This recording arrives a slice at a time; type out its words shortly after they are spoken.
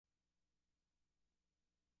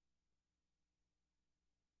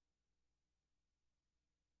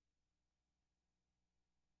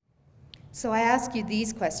So I ask you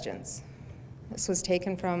these questions. This was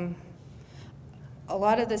taken from, a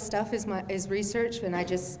lot of this stuff is research, and I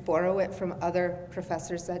just borrow it from other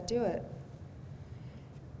professors that do it.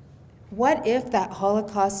 What if that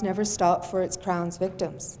Holocaust never stopped for its Crown's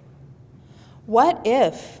victims? What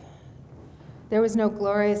if there was no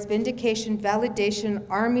glorious vindication, validation,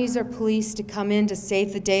 armies or police to come in to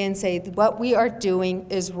save the day and say, what we are doing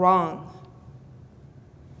is wrong?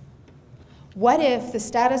 What if the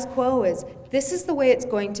status quo is, this is the way it's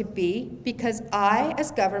going to be because I,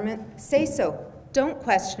 as government, say so. Don't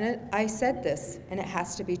question it, I said this, and it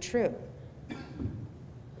has to be true.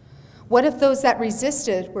 What if those that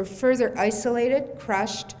resisted were further isolated,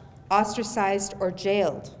 crushed, ostracized, or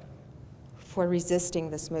jailed for resisting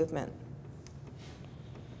this movement?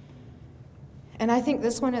 And I think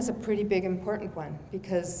this one is a pretty big, important one,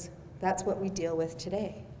 because that's what we deal with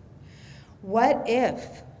today. What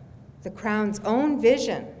if the Crown's own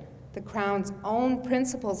vision, the Crown's own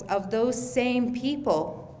principles of those same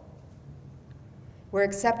people were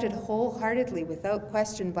accepted wholeheartedly without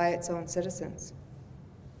question by its own citizens?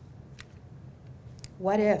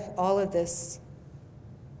 What if all of this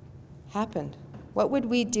happened? What would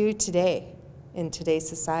we do today in today's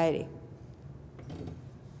society?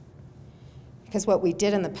 Because what we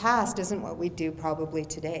did in the past isn't what we do probably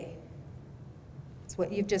today. So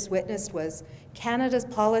what you've just witnessed was Canada's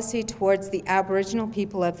policy towards the Aboriginal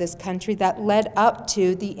people of this country that led up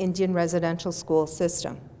to the Indian residential school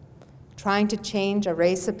system, trying to change a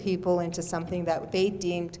race of people into something that they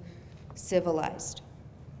deemed civilized.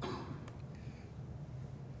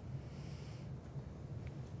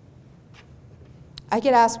 I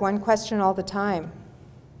get asked one question all the time.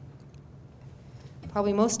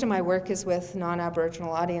 Probably most of my work is with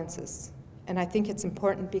non-Aboriginal audiences, and I think it's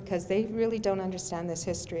important because they really don't understand this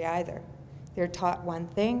history either. They're taught one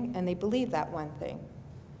thing, and they believe that one thing.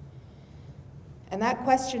 And that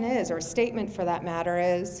question is, or statement for that matter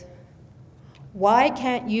is, why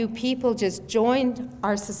can't you people just join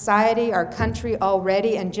our society, our country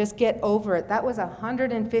already, and just get over it? That was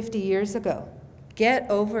 150 years ago. Get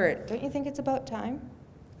over it. Don't you think it's about time?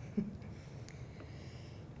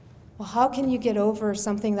 Well, how can you get over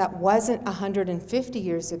something that wasn't 150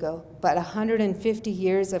 years ago, but 150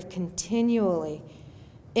 years of continually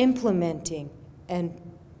implementing and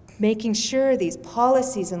making sure these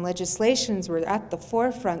policies and legislations were at the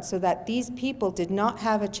forefront so that these people did not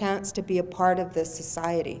have a chance to be a part of this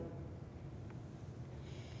society?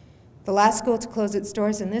 The last school to close its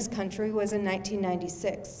doors in this country was in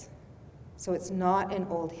 1996. So it's not an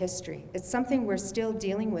old history. It's something we're still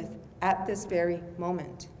dealing with at this very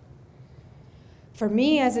moment. For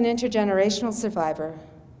me, as an intergenerational survivor,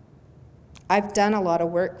 I've done a lot of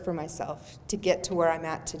work for myself to get to where I'm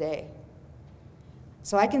at today.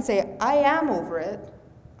 So I can say, I am over it.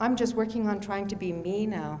 I'm just working on trying to be me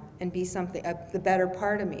now and be something, the better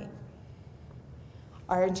part of me.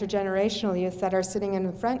 Our intergenerational youth that are sitting in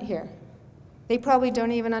the front here, they probably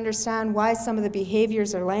don't even understand why some of the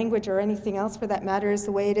behaviors or language or anything else for that matter is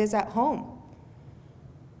the way it is at home.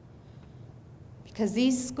 Because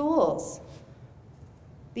these schools,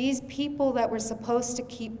 these people that were supposed to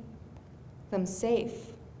keep them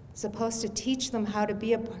safe, supposed to teach them how to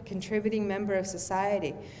be a contributing member of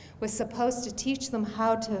society, was supposed to teach them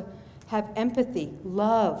how to have empathy,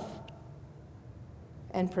 love,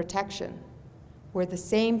 and protection, were the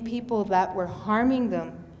same people that were harming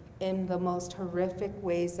them in the most horrific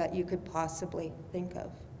ways that you could possibly think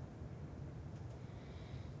of.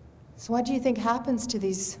 So what do you think happens to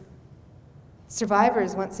these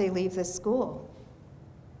survivors once they leave this school?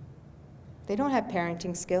 They don't have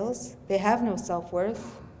parenting skills. They have no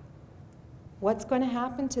self-worth. What's going to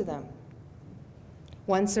happen to them?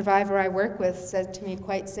 One survivor I work with said to me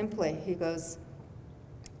quite simply, he goes,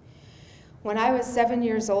 when I was 7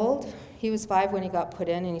 years old, he was 5 when he got put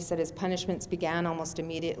in, and he said his punishments began almost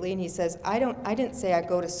immediately, and he says, I didn't say I'd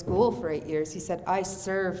go to school for 8 years. He said, I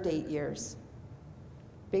served 8 years.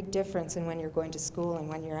 Big difference in when you're going to school and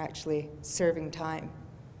when you're actually serving time.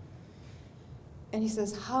 And he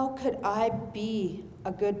says, how could I be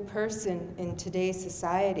a good person in today's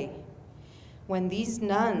society when these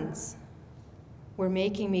nuns were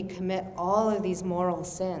making me commit all of these moral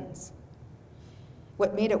sins?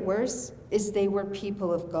 What made it worse is they were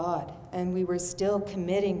people of God, and we were still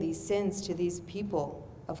committing these sins to these people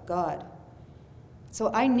of God.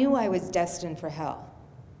 So I knew I was destined for hell.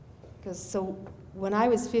 So when I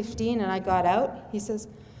was 15 and I got out, he says,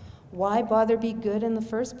 why bother be good in the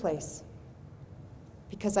first place?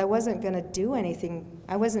 Because I wasn't going to do anything.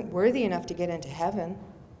 I wasn't worthy enough to get into heaven.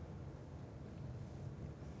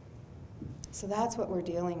 So that's what we're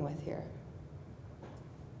dealing with here.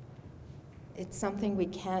 it's something we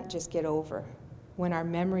can't just get over when our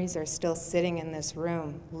memories are still sitting in this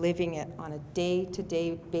room, living it on a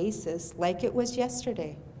day-to-day basis like it was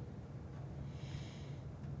yesterday.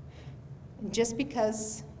 And just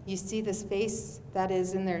because you see this face that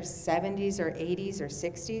is in their 70s or 80s or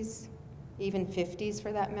 60s, even 50s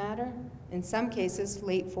for that matter, in some cases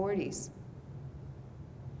late 40s,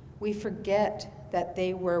 we forget that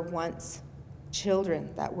they were once children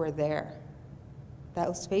that were there.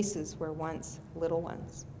 Those faces were once little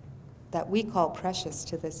ones that we call precious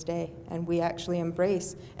to this day, and we actually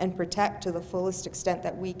embrace and protect to the fullest extent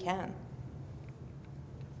that we can.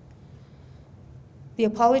 The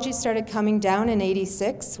apologies started coming down in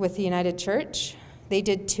 '86 with the United Church. They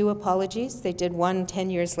did 2 apologies. They did one 10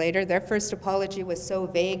 years later. Their first apology was so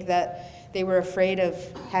vague that they were afraid of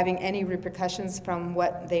having any repercussions from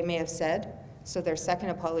what they may have said. So their second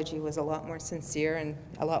apology was a lot more sincere and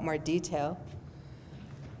a lot more detail.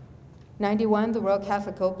 91, the Royal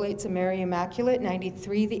Catholic Oblates of Mary Immaculate.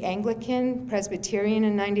 93, the Anglican, Presbyterian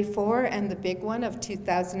in 94, and the big one of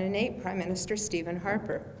 2008, Prime Minister Stephen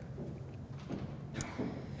Harper.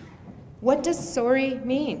 What does sorry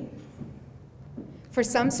mean? For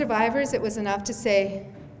some survivors, it was enough to say,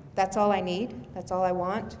 that's all I need, that's all I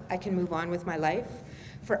want, I can move on with my life.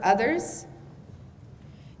 For others,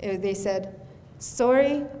 they said,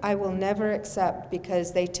 sorry, I will never accept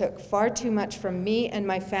because they took far too much from me and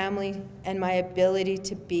my family and my ability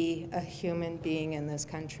to be a human being in this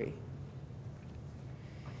country.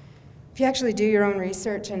 If you actually do your own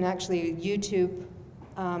research and actually YouTube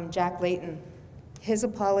Jack Layton, his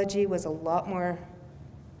apology was a lot more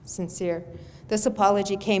sincere. This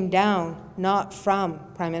apology came down not from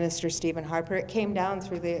Prime Minister Stephen Harper, it came down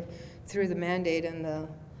through the mandate and the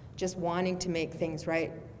just wanting to make things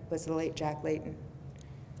right was the late Jack Layton.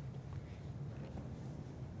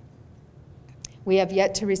 We have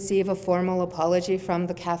yet to receive a formal apology from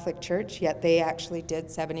the Catholic Church, yet they actually did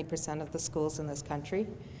 70% of the schools in this country.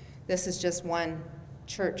 This is just one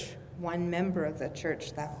church, one member of the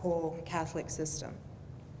church, that whole Catholic system.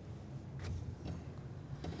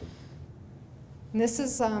 And this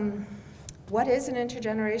is, what is an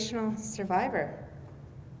intergenerational survivor?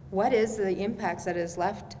 What is the impacts that is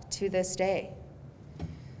left to this day?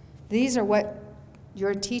 These are what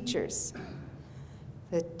your teachers,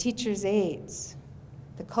 the teachers' aides,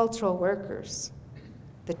 the cultural workers,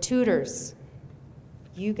 the tutors,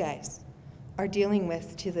 you guys are dealing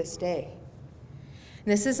with to this day. And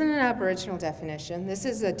this isn't an Aboriginal definition. This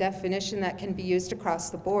is a definition that can be used across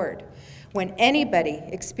the board. When anybody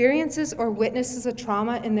experiences or witnesses a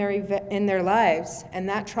trauma in their lives, and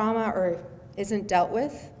that trauma isn't dealt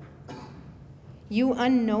with, you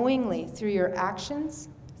unknowingly, through your actions,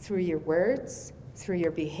 through your words, through your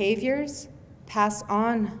behaviors, pass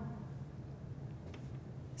on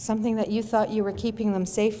something that you thought you were keeping them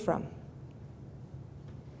safe from.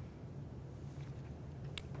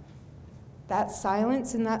 That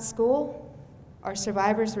silence in that school, our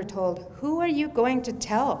survivors were told, who are you going to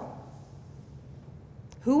tell?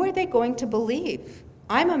 Who are they going to believe?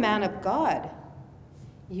 I'm a man of God.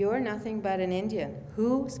 You're nothing but an Indian.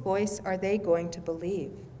 Whose voice are they going to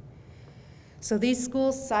believe? So these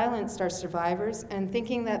schools silenced our survivors, and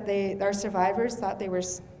thinking that our survivors thought they were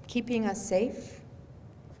keeping us safe,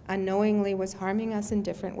 unknowingly was harming us in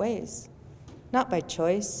different ways. Not by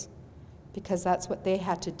choice, because that's what they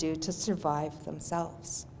had to do to survive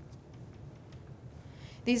themselves.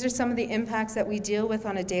 These are some of the impacts that we deal with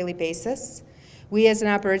on a daily basis. We as an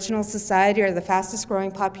Aboriginal society are the fastest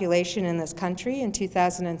growing population in this country. In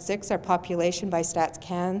 2006, our population by Stats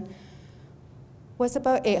Can was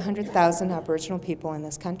about 800,000 Aboriginal people in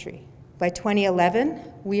this country. By 2011,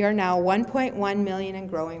 we are now 1.1 million and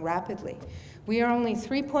growing rapidly. We are only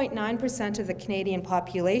 3.9% of the Canadian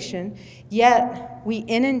population, yet we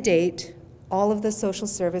inundate all of the social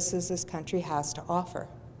services this country has to offer.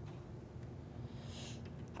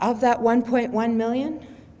 Of that 1.1 million,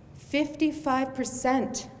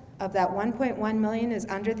 55% of that 1.1 million is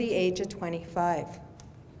under the age of 25.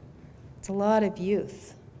 It's a lot of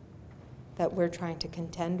youth that we're trying to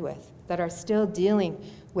contend with, that are still dealing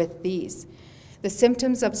with these. The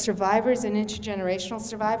symptoms of survivors and intergenerational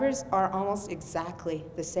survivors are almost exactly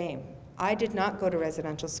the same. I did not go to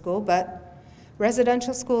residential school, but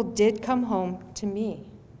residential school did come home to me.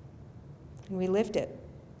 And we lived it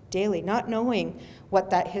daily, not knowing what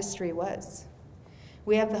that history was.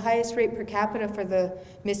 We have the highest rate per capita for the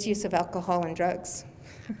misuse of alcohol and drugs.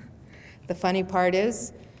 The funny part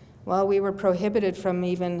is, well, we were prohibited from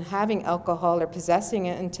even having alcohol or possessing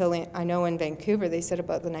it until, I know in Vancouver, they said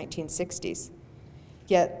about the 1960s.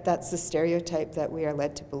 Yet that's the stereotype that we are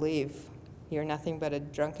led to believe. you're nothing but a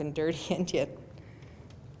drunken, dirty Indian.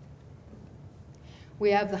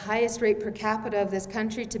 We have the highest rate per capita of this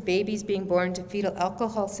country to babies being born to fetal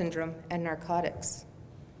alcohol syndrome and narcotics.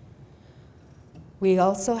 We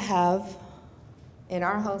also have, in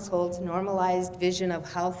our households, normalized vision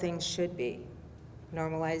of how things should be.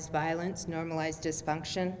 Normalized violence, normalized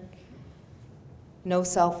dysfunction, no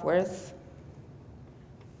self-worth.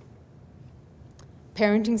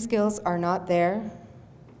 Parenting skills are not there.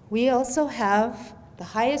 We also have the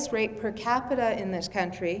highest rate per capita in this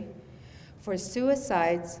country for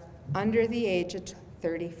suicides under the age of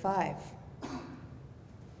 35.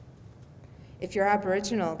 If you're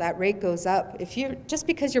Aboriginal, that rate goes up. Just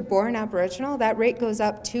because you're born Aboriginal, that rate goes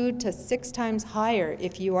up 2 to 6 times higher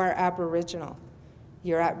if you are Aboriginal.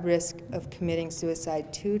 You're at risk of committing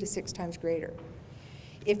suicide 2 to 6 times greater.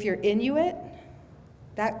 If you're Inuit,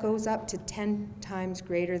 that goes up to 10 times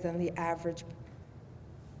greater than the average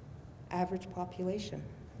population.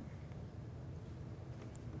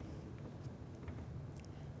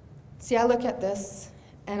 See, I look at this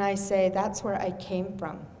and I say, that's where I came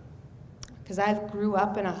from. Because I grew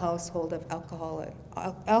up in a household of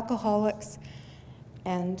alcoholics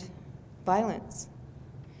and violence.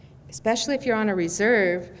 Especially if you're on a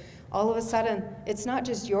reserve, all of a sudden, it's not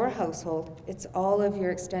just your household, it's all of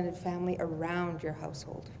your extended family around your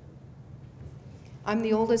household. I'm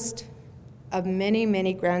the oldest of many,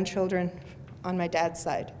 many grandchildren on my dad's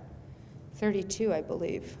side. 32, I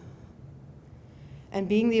believe. And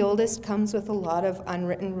being the oldest comes with a lot of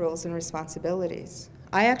unwritten rules and responsibilities.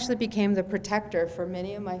 I actually became the protector for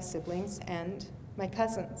many of my siblings and my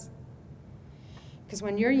cousins. Because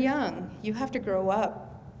when you're young, you have to grow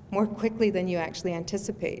up more quickly than you actually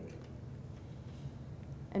anticipate.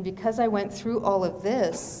 And because I went through all of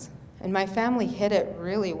this, and my family hid it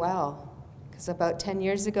really well, because about 10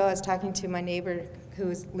 years ago, I was talking to my neighbor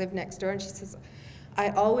who lived next door, and she says, I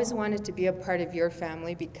always wanted to be a part of your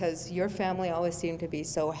family because your family always seemed to be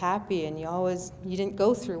so happy, and you didn't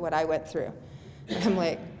go through what I went through. And I'm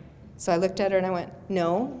like, so I looked at her and I went,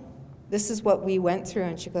 no, this is what we went through.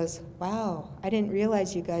 And she goes, wow, I didn't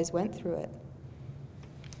realize you guys went through it.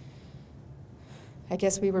 I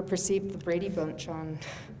guess we were perceived the Brady Bunch on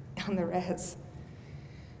the res.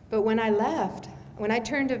 But when I left, when I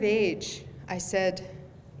turned of age, I said,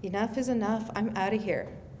 enough is enough, I'm out of here.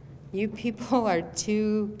 You people are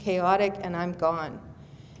too chaotic and I'm gone.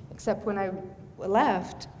 Except when I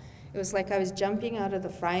left, it was like I was jumping out of the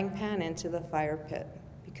frying pan into the fire pit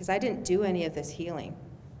because I didn't do any of this healing.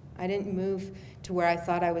 I didn't move to where I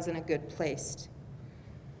thought I was in a good place.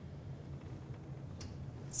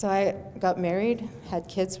 So I got married, had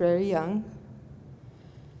kids very young,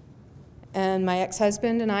 and my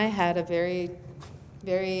ex-husband and I had a very,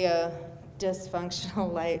 very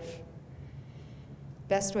dysfunctional life.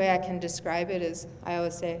 Best way I can describe it is, I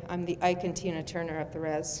always say, I'm the Ike and Tina Turner of the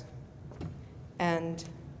res. And,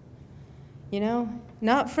 you know,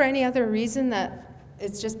 not for any other reason that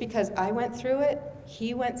it's just because I went through it,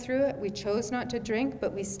 he went through it, we chose not to drink,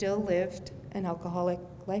 but we still lived an alcoholic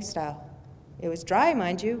lifestyle. It was dry,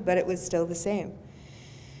 mind you, but it was still the same.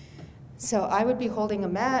 So I would be holding a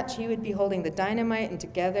match, he would be holding the dynamite, and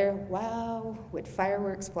together, wow, would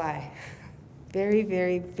fireworks fly. Very,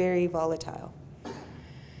 very, very volatile.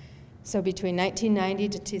 So between 1990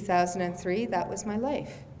 to 2003, that was my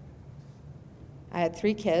life. I had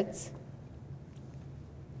 3 kids.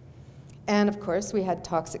 And of course, we had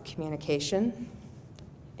toxic communication,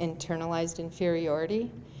 internalized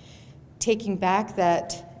inferiority, taking back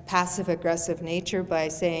that passive-aggressive nature by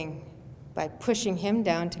pushing him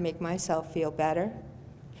down to make myself feel better.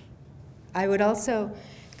 I would also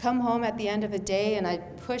come home at the end of a day and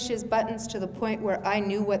I'd push his buttons to the point where I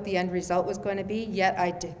knew what the end result was going to be, yet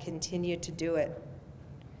I continued to do it.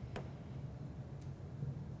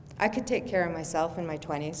 I could take care of myself in my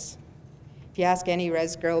 20s. If you ask any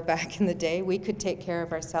res girl back in the day, we could take care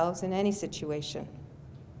of ourselves in any situation.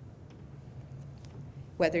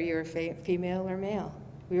 Whether you're female or male,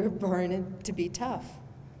 we were born to be tough.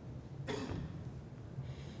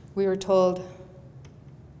 We were told,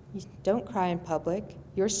 don't cry in public,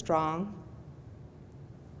 you're strong.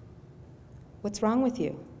 What's wrong with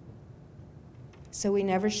you? So we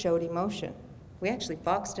never showed emotion. We actually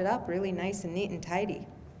boxed it up really nice and neat and tidy.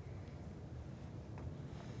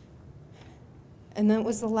 And then it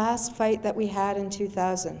was the last fight that we had in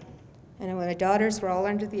 2000. And my daughters were all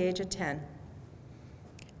under the age of 10.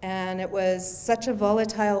 And it was such a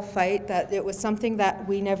volatile fight that it was something that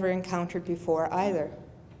we never encountered before either.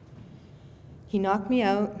 He knocked me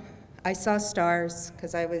out. I saw stars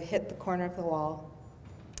because I would hit the corner of the wall.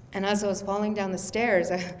 And as I was falling down the stairs,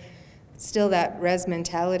 still that res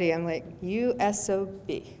mentality. I'm like, you SOB.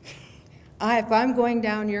 If I'm going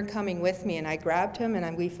down, you're coming with me. And I grabbed him,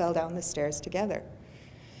 and we fell down the stairs together.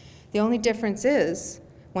 The only difference is,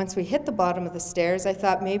 once we hit the bottom of the stairs, I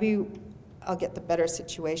thought maybe I'll get the better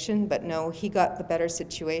situation, but no, he got the better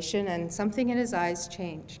situation, and something in his eyes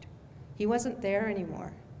changed. He wasn't there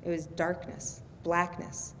anymore. It was darkness,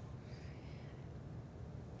 blackness.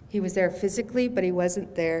 He was there physically, but he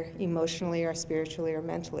wasn't there emotionally or spiritually or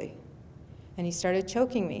mentally. And he started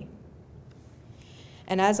choking me.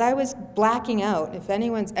 And as I was blacking out, if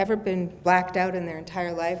anyone's ever been blacked out in their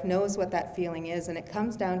entire life, knows what that feeling is, and it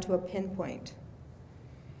comes down to a pinpoint.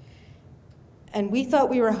 And we thought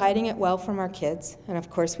we were hiding it well from our kids, and of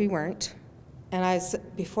course we weren't. And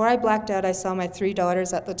before I blacked out, I saw my 3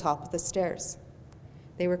 daughters at the top of the stairs.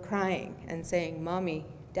 They were crying and saying, "Mommy,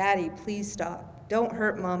 Daddy, please stop. Don't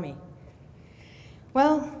hurt Mommy."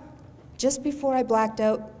 Well, just before I blacked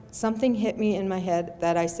out, something hit me in my head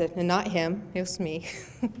that I said, and not him, it was me,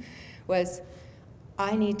 was,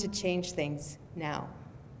 I need to change things now.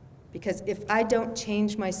 Because if I don't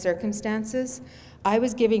change my circumstances, I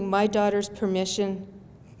was giving my daughters permission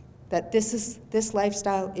that this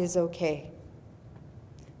lifestyle is okay.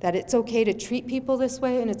 That it's okay to treat people this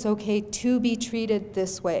way, and it's okay to be treated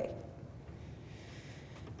this way.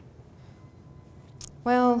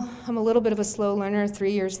 Well, I'm a little bit of a slow learner.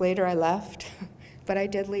 3 years later, I left, but I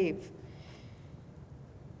did leave.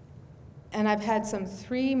 And I've had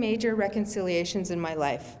 3 major reconciliations in my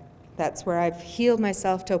life. That's where I've healed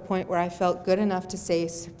myself to a point where I felt good enough to say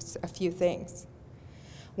a few things.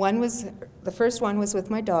 The first one was with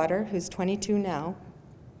my daughter, who's 22 now,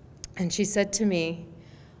 and she said to me,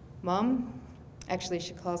 "Mom," actually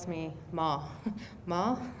she calls me Ma,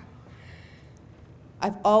 "Ma,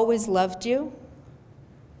 I've always loved you,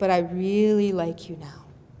 but I really like you now."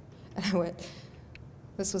 And I went,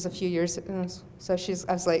 this was a few years ago, so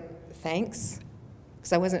I was like, "Thanks,"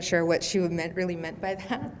 because I wasn't sure what she really meant by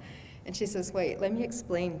that. And she says, "Wait, let me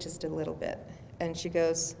explain just a little bit." And she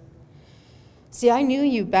goes, "See, I knew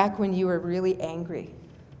you back when you were really angry.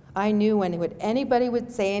 I knew when anybody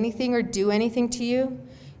would say anything or do anything to you,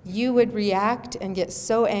 you would react and get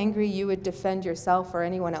so angry you would defend yourself or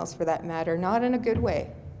anyone else for that matter, not in a good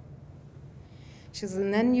way." She says,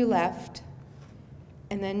 "And then you left,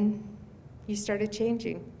 and then you started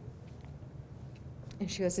changing." And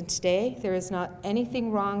she goes, "And today there is not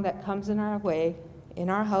anything wrong that comes in our way, in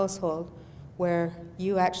our household, where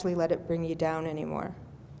you actually let it bring you down anymore.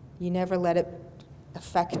 You never let it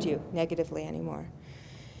affect you negatively anymore."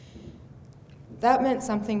 That meant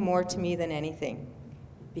something more to me than anything,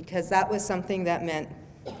 because that was something that meant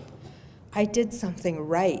I did something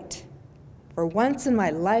right. For once in my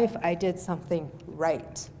life, I did something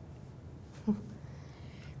right.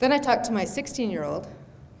 Then I talked to my 16-year-old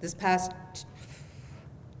this past,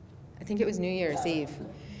 I think it was New Year's Eve.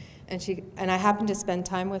 And I happened to spend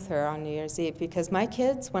time with her on New Year's Eve, because my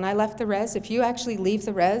kids, when I left the res, if you actually leave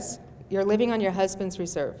the res, you're living on your husband's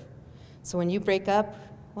reserve. So when you break up,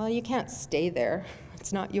 well, you can't stay there.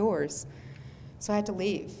 It's not yours. So I had to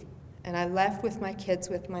leave. And I left with my kids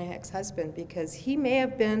with my ex-husband, because he may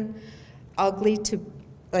have been ugly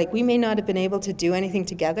we may not have been able to do anything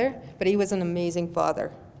together, but he was an amazing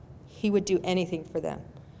father. He would do anything for them.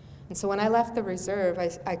 And so when I left the reserve,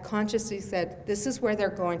 I consciously said, this is where they're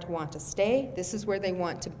going to want to stay. This is where they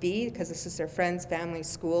want to be, because this is their friends, family,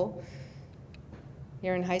 school.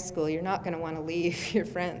 You're in high school. You're not going to want to leave your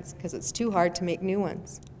friends, because it's too hard to make new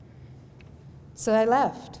ones. So I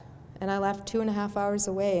left, and I left 2.5 hours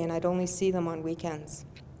away, and I'd only see them on weekends.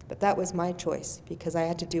 But that was my choice, because I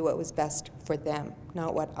had to do what was best for them,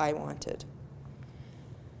 not what I wanted.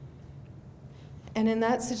 And in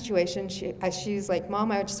that situation, she's like,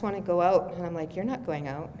 "Mom, I just want to go out." And I'm like, "You're not going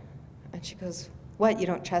out." And she goes, "What, you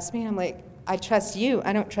don't trust me?" And I'm like, "I trust you.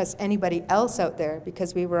 I don't trust anybody else out there,"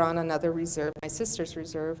 because we were on another reserve, my sister's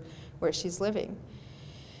reserve, where she's living.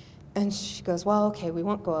 And she goes, "Well, okay, we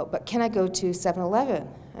won't go out, but can I go to 7-Eleven?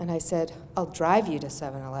 And I said, "I'll drive you to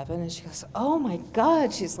 7-Eleven. And she goes, "Oh my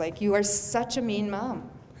God." She's like, "You are such a mean mom."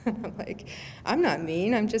 And I'm like, "I'm not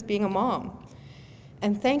mean, I'm just being a mom."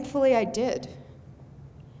 And thankfully I did.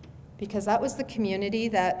 Because that was the community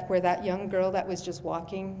where that young girl that was just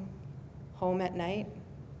walking home at night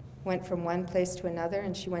went from one place to another,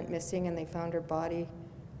 and she went missing, and they found her body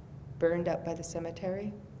burned up by the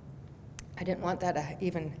cemetery. I didn't want that to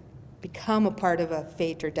even become a part of a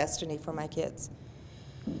fate or destiny for my kids.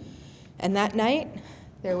 And that night,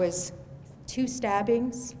 there was 2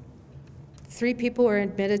 stabbings. 3 people were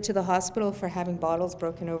admitted to the hospital for having bottles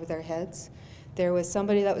broken over their heads. There was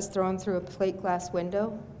somebody that was thrown through a plate glass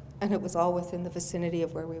window, and it was all within the vicinity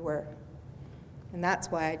of where we were. And that's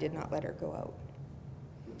why I did not let her go out.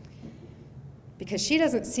 Because she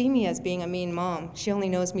doesn't see me as being a mean mom. She only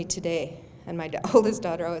knows me today. And my oldest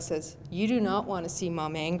daughter always says, "You do not want to see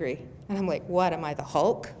Mom angry." And I'm like, what, am I the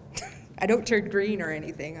Hulk? I don't turn green or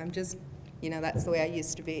anything. I'm just, that's the way I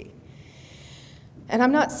used to be. And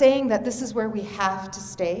I'm not saying that this is where we have to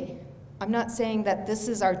stay. I'm not saying that this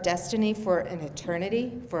is our destiny for an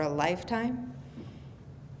eternity, for a lifetime.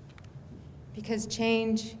 Because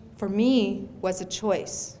change, for me, was a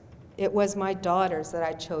choice. It was my daughters that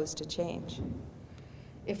I chose to change.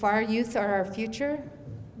 If our youth are our future,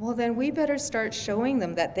 well, then we better start showing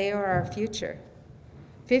them that they are our future.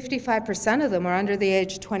 55% of them are under the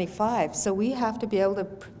age of 25, so we have to be able to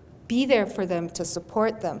be there for them, to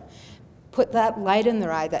support them, put that light in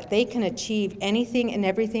their eye that they can achieve anything and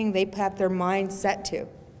everything they have their mind set to,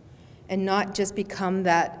 and not just become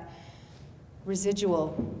that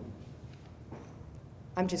residual,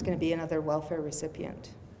 I'm just going to be another welfare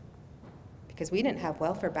recipient. Because we didn't have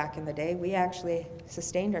welfare back in the day. We actually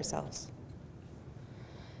sustained ourselves.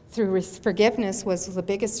 Through forgiveness was the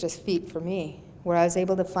biggest feat for me, where I was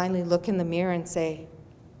able to finally look in the mirror and say,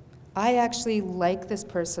 I actually like this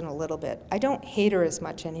person a little bit. I don't hate her as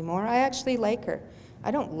much anymore. I actually like her.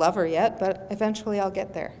 I don't love her yet, but eventually I'll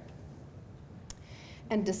get there.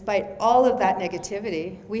 And despite all of that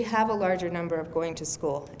negativity, we have a larger number of going to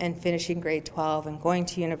school and finishing grade 12 and going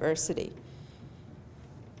to university.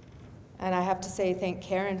 And I have to say thank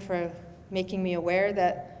Karen for making me aware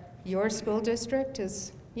that your school district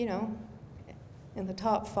is, in the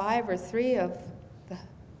top 5 or 3 of the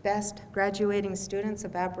best graduating students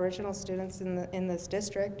of Aboriginal students in this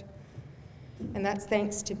district. And that's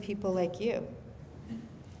thanks to people like you.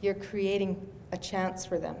 You're creating a chance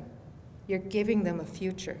for them. You're giving them a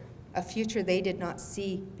future they did not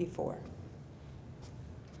see before.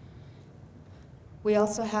 We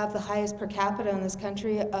also have the highest per capita in this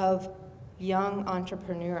country of young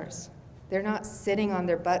entrepreneurs. They're not sitting on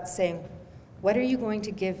their butts saying, what are you going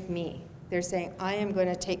to give me? They're saying, I am going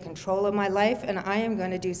to take control of my life and I am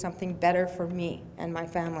going to do something better for me and my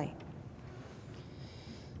family.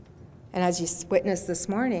 And as you witnessed this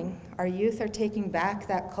morning, our youth are taking back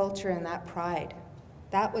that culture and that pride.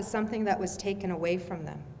 That was something that was taken away from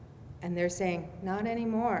them. And they're saying, not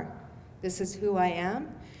anymore. This is who I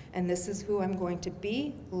am, and this is who I'm going to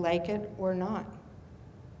be, like it or not.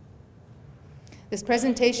 This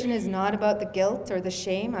presentation is not about the guilt or the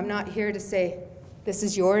shame. I'm not here to say, this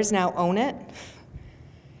is yours, now own it.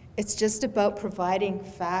 It's just about providing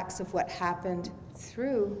facts of what happened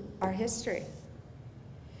through our history.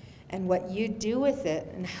 And what you do with it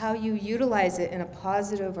and how you utilize it in a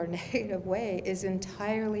positive or negative way is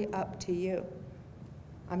entirely up to you.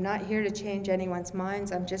 I'm not here to change anyone's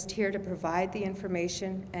minds. I'm just here to provide the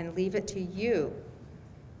information and leave it to you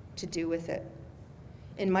to do with it.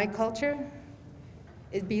 In my culture,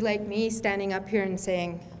 it'd be like me standing up here and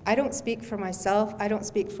saying, I don't speak for myself, I don't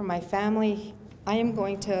speak for my family. I am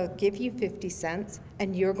going to give you 50 cents,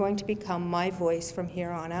 and you're going to become my voice from here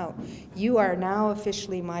on out. You are now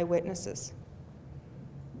officially my witnesses.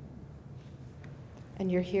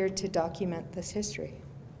 And you're here to document this history.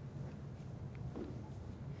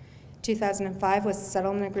 2005 was the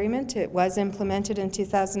settlement agreement. It was implemented in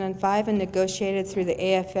 2005 and negotiated through the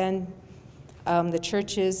AFN, the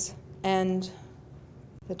churches, and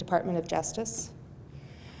the Department of Justice.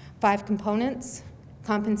 5 components: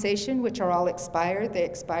 compensation, which are all expired. They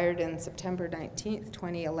expired in September 19th,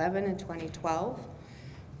 2011 and 2012.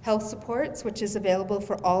 Health supports, which is available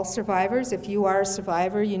for all survivors. If you are a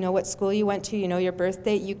survivor, you know what school you went to, you know your birth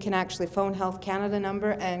date, you can actually phone Health Canada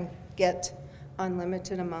number and get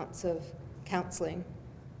unlimited amounts of counseling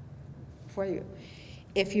for you.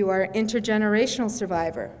 If you are an intergenerational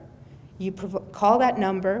survivor, you call that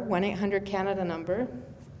number, 1-800-CANADA number,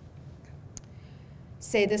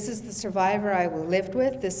 say this is the survivor I lived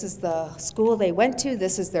with, this is the school they went to,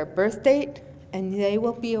 this is their birth date, and they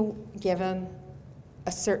will be given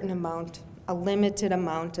a certain amount, a limited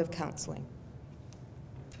amount of counseling.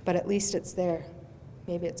 But at least it's there.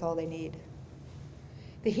 Maybe it's all they need.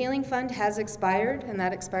 The Healing Fund has expired, and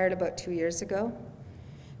that expired about 2 years ago.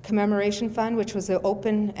 Commemoration Fund, which was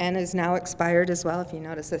open and is now expired as well. If you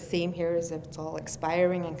notice, the theme here is it's all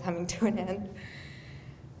expiring and coming to an end.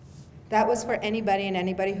 That was for anybody and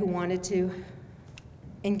anybody who wanted to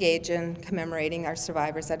engage in commemorating our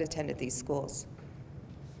survivors that attended these schools.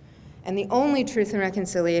 And the only Truth and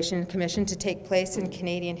Reconciliation Commission to take place in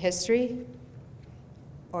Canadian history,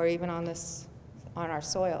 or even on our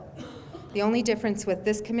soil. The only difference with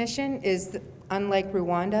this commission is that, unlike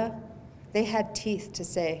Rwanda, they had teeth to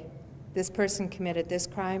say, this person committed this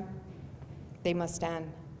crime, they must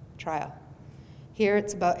stand trial. Here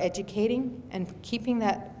it's about educating and keeping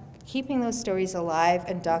those stories alive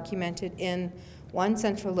and documented in one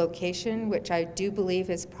central location, which I do believe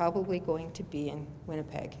is probably going to be in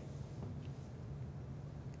Winnipeg.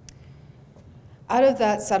 Out of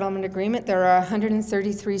that settlement agreement, there are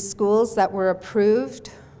 133 schools that were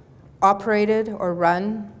approved, operated, or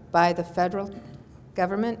run by the federal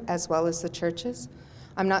government as well as the churches.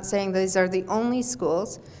 I'm not saying these are the only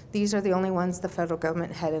schools. These are the only ones the federal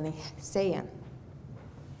government had any say in.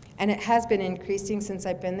 And it has been increasing since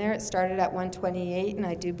I've been there. It started at 128, and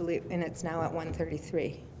I do believe, and it's now at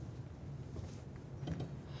 133.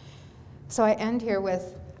 So I end here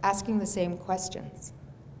with asking the same questions.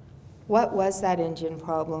 What was that Indian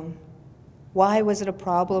problem? Why was it a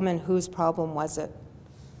problem, and whose problem was it?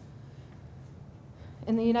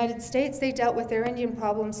 In the United States, they dealt with their Indian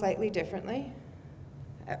problem slightly differently.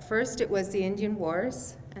 At first, it was the Indian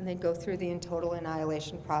Wars, and they'd go through the total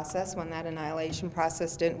annihilation process. When that annihilation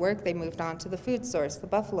process didn't work, they moved on to the food source, the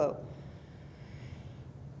buffalo.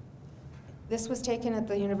 This was taken at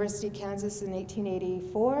the University of Kansas in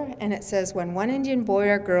 1884, and it says, when one Indian boy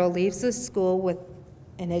or girl leaves the school with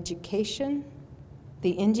an education,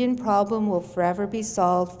 the Indian problem will forever be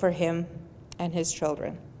solved for him and his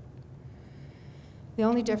children. The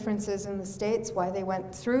only difference is in the States, why they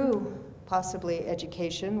went through possibly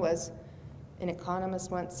education was an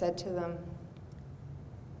economist once said to them,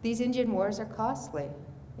 these Indian wars are costly.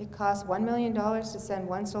 It costs $1 million to send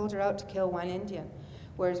one soldier out to kill one Indian,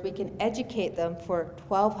 whereas we can educate them for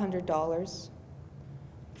 $1,200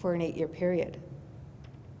 for an 8-year period.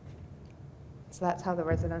 So that's how the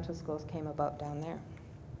residential schools came about down there.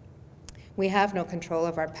 We have no control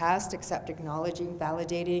of our past except acknowledging,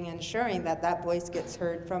 validating, and ensuring that that voice gets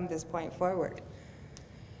heard from this point forward.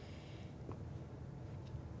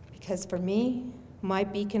 Because for me, my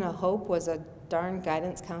beacon of hope was a darn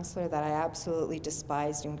guidance counselor that I absolutely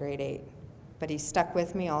despised in grade 8. But he stuck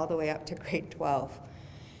with me all the way up to grade 12.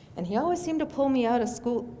 And he always seemed to pull me out of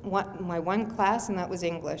school, my one class, and that was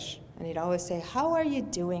English. And he'd always say, how are you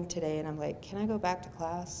doing today? And I'm like, can I go back to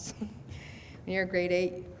class? When you're grade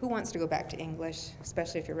 8, who wants to go back to English,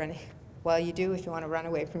 especially if you're running? Well, you do if you want to run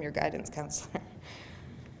away from your guidance counselor.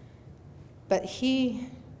 But he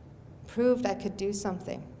proved I could do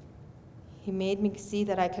something. He made me see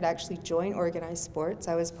that I could actually join organized sports.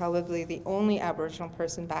 I was probably the only Aboriginal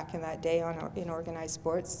person back in that day in organized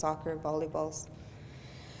sports, soccer, volleyballs.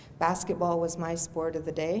 Basketball was my sport of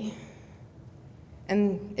the day.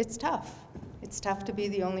 And it's tough. It's tough to be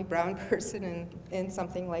the only brown person in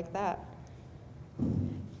something like that.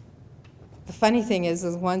 The funny thing is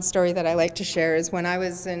one story that I like to share is when I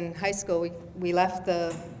was in high school, we left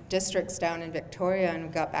the districts down in Victoria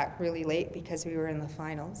and got back really late because we were in the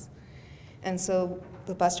finals. And so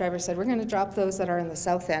the bus driver said, we're going to drop those that are in the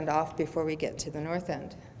south end off before we get to the north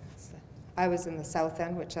end. So I was in the south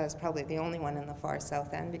end, which I was probably the only one in the far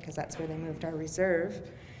south end because that's where they moved our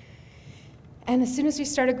reserve. And as soon as we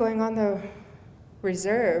started going on the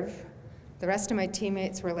reserve, the rest of my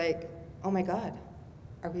teammates were like, oh my God,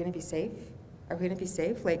 are we going to be safe? Are we going to be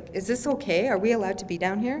safe? Like, is this okay? Are we allowed to be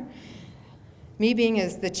down here? Me being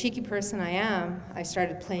as the cheeky person I am, I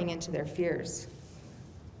started playing into their fears.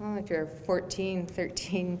 Well, if you're 14,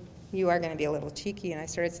 13, you are going to be a little cheeky. And I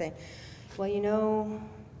started saying, well, you know,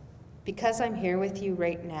 because I'm here with you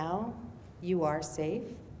right now, you are safe.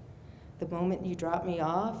 The moment you drop me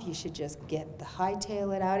off, you should just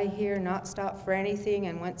hightail it out of here, not stop for anything,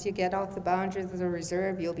 and once you get off the boundaries of the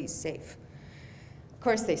reserve, you'll be safe. Of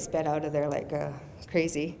course, they sped out of there like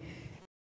crazy.